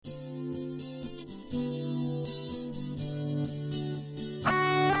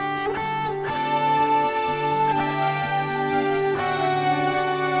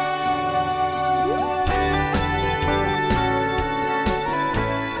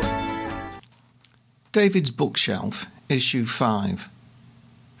David's Bookshelf, Issue 5.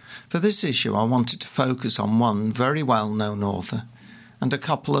 For this issue I wanted to focus on one very well-known author and a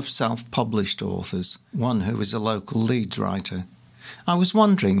couple of self-published authors, one who is a local Leeds writer. I was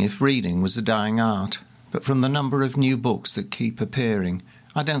wondering if reading was a dying art, but from the number of new books that keep appearing,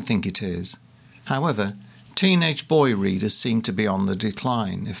 I don't think it is. However, teenage boy readers seem to be on the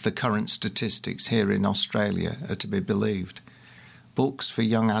decline if the current statistics here in Australia are to be believed. Books for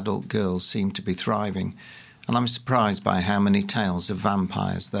young adult girls seem to be thriving, and I'm surprised by how many tales of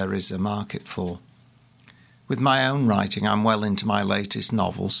vampires there is a market for. With my own writing, I'm well into my latest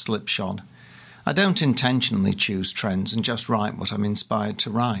novel, Slipshod. I don't intentionally choose trends and just write what I'm inspired to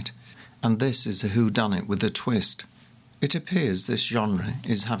write, and this is a whodunit with a twist. It appears this genre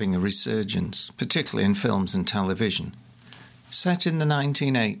is having a resurgence, particularly in films and television. Set in the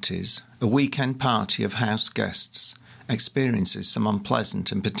 1980s, a weekend party of house guests experiences some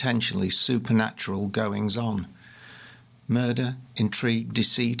unpleasant and potentially supernatural goings-on. Murder, intrigue,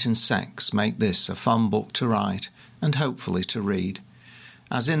 deceit and sex make this a fun book to write and hopefully to read.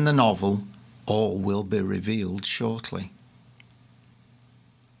 As in the novel, all will be revealed shortly.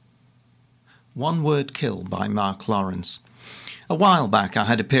 One Word Kill by Mark Lawrence. A while back I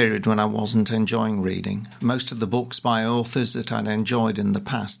had a period when I wasn't enjoying reading. Most of the books by authors that I'd enjoyed in the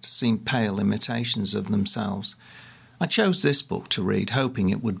past seemed pale imitations of themselves. I chose this book to read, hoping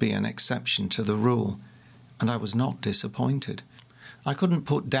it would be an exception to the rule, and I was not disappointed. I couldn't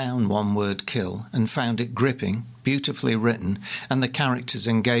put down One Word Kill and found it gripping, beautifully written, and the characters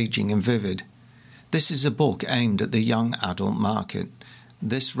engaging and vivid. This is a book aimed at the young adult market.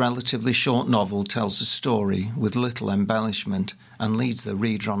 This relatively short novel tells a story with little embellishment and leads the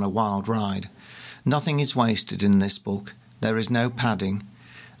reader on a wild ride. Nothing is wasted in this book. There is no padding,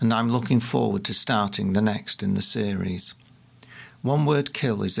 and I'm looking forward to starting the next in the series. One Word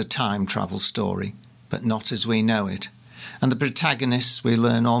Kill is a time travel story, but not as we know it, and the protagonist, we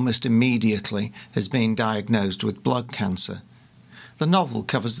learn almost immediately, has been diagnosed with blood cancer. The novel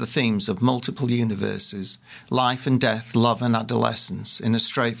covers the themes of multiple universes, life and death, love and adolescence in a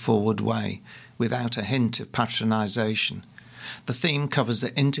straightforward way, without a hint of patronisation. The theme covers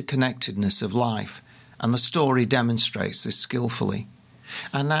the interconnectedness of life, and the story demonstrates this skillfully.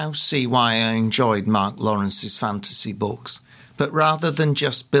 I now see why I enjoyed Mark Lawrence's fantasy books, but rather than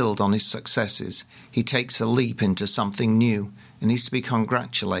just build on his successes, he takes a leap into something new and is to be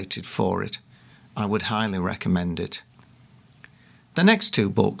congratulated for it. I would highly recommend it. The next two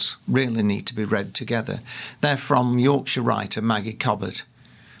books really need to be read together. They're from Yorkshire writer Maggie Cobbett.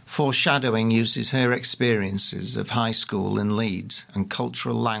 Foreshadowing uses her experiences of high school in Leeds and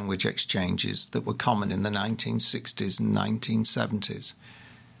cultural language exchanges that were common in the 1960s and 1970s.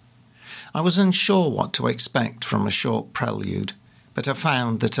 I was unsure what to expect from a short prelude, but I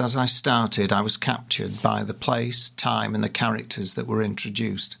found that as I started I was captured by the place, time and the characters that were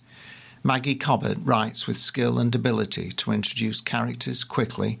introduced. Maggie Cobbett writes with skill and ability to introduce characters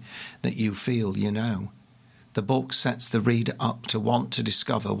quickly that you feel you know. The book sets the reader up to want to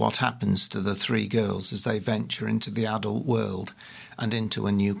discover what happens to the three girls as they venture into the adult world and into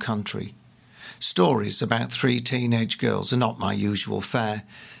a new country. Stories about three teenage girls are not my usual fare,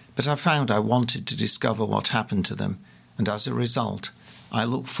 but I found I wanted to discover what happened to them, and as a result, I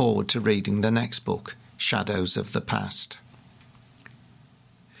look forward to reading the next book, Shadows of the Past.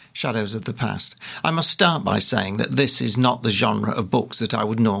 Shadows of the Past. I must start by saying that this is not the genre of books that I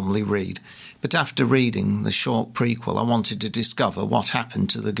would normally read, but after reading the short prequel I wanted to discover what happened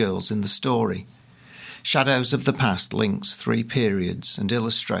to the girls in the story. Shadows of the Past links three periods and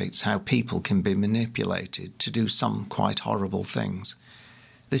illustrates how people can be manipulated to do some quite horrible things.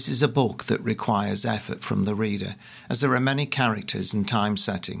 This is a book that requires effort from the reader, as there are many characters and time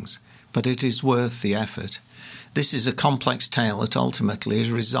settings, but it is worth the effort. This is a complex tale that ultimately is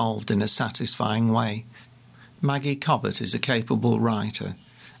resolved in a satisfying way. Maggie Cobbett is a capable writer,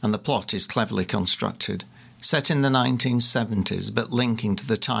 and the plot is cleverly constructed. Set in the 1970s, but linking to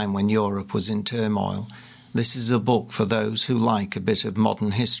the time when Europe was in turmoil, this is a book for those who like a bit of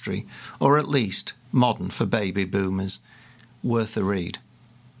modern history, or at least modern for baby boomers. Worth a read.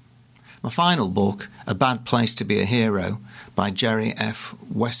 My final book, A Bad Place to Be a Hero, by Jerry F.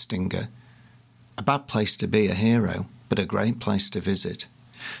 Westinger. A bad place to be a hero, but a great place to visit.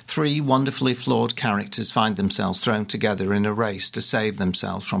 Three wonderfully flawed characters find themselves thrown together in a race to save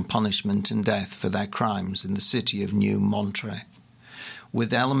themselves from punishment and death for their crimes in the city of New Monterey.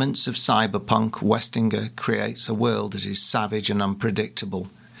 With elements of cyberpunk, Westinger creates a world that is savage and unpredictable.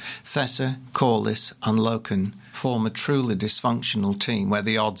 Thessa, Corlys and Loken form a truly dysfunctional team where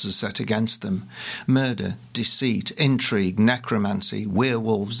the odds are set against them. Murder, deceit, intrigue, necromancy,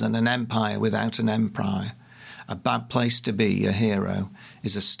 werewolves and an empire without an empire. A bad place to be a hero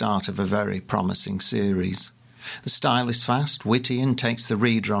is a start of a very promising series. The style is fast, witty and takes the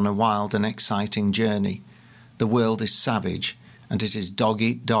reader on a wild and exciting journey. The world is savage and it is dog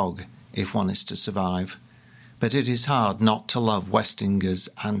eat dog if one is to survive. But it is hard not to love Westinger's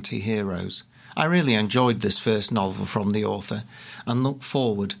anti-heroes. I really enjoyed this first novel from the author and look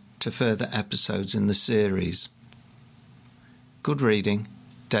forward to further episodes in the series. Good reading,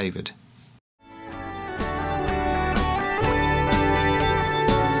 David.